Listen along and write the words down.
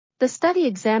The study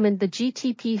examined the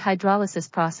GTP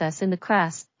hydrolysis process in the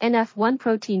KRas, NF1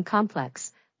 protein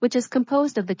complex, which is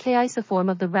composed of the K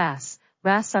isoform of the RAS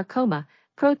sarcoma,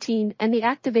 protein and the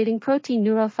activating protein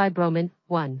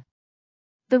neurofibromin-1.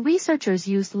 The researchers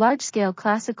used large-scale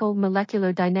classical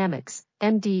molecular dynamics,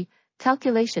 MD,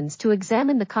 calculations to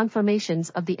examine the conformations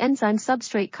of the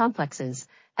enzyme-substrate complexes,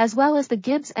 as well as the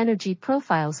Gibbs energy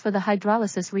profiles for the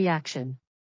hydrolysis reaction.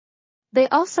 They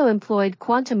also employed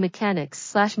quantum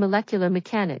mechanics/molecular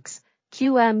mechanics,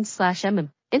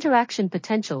 QM/MM, interaction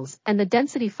potentials and the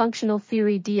density functional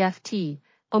theory DFT,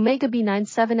 omega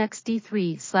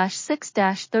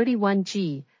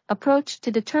B97XD3/6-31G, approach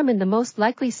to determine the most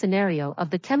likely scenario of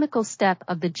the chemical step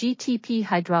of the GTP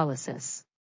hydrolysis.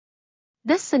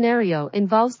 This scenario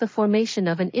involves the formation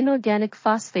of an inorganic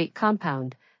phosphate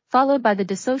compound, followed by the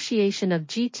dissociation of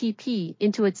GTP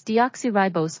into its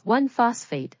deoxyribose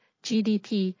 1-phosphate,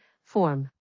 GDP,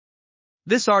 form.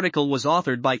 This article was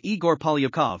authored by Igor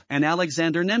Polyakov and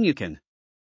Alexander Nemukhin.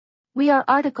 We are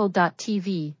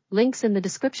RTCLTV, links in the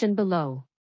description below.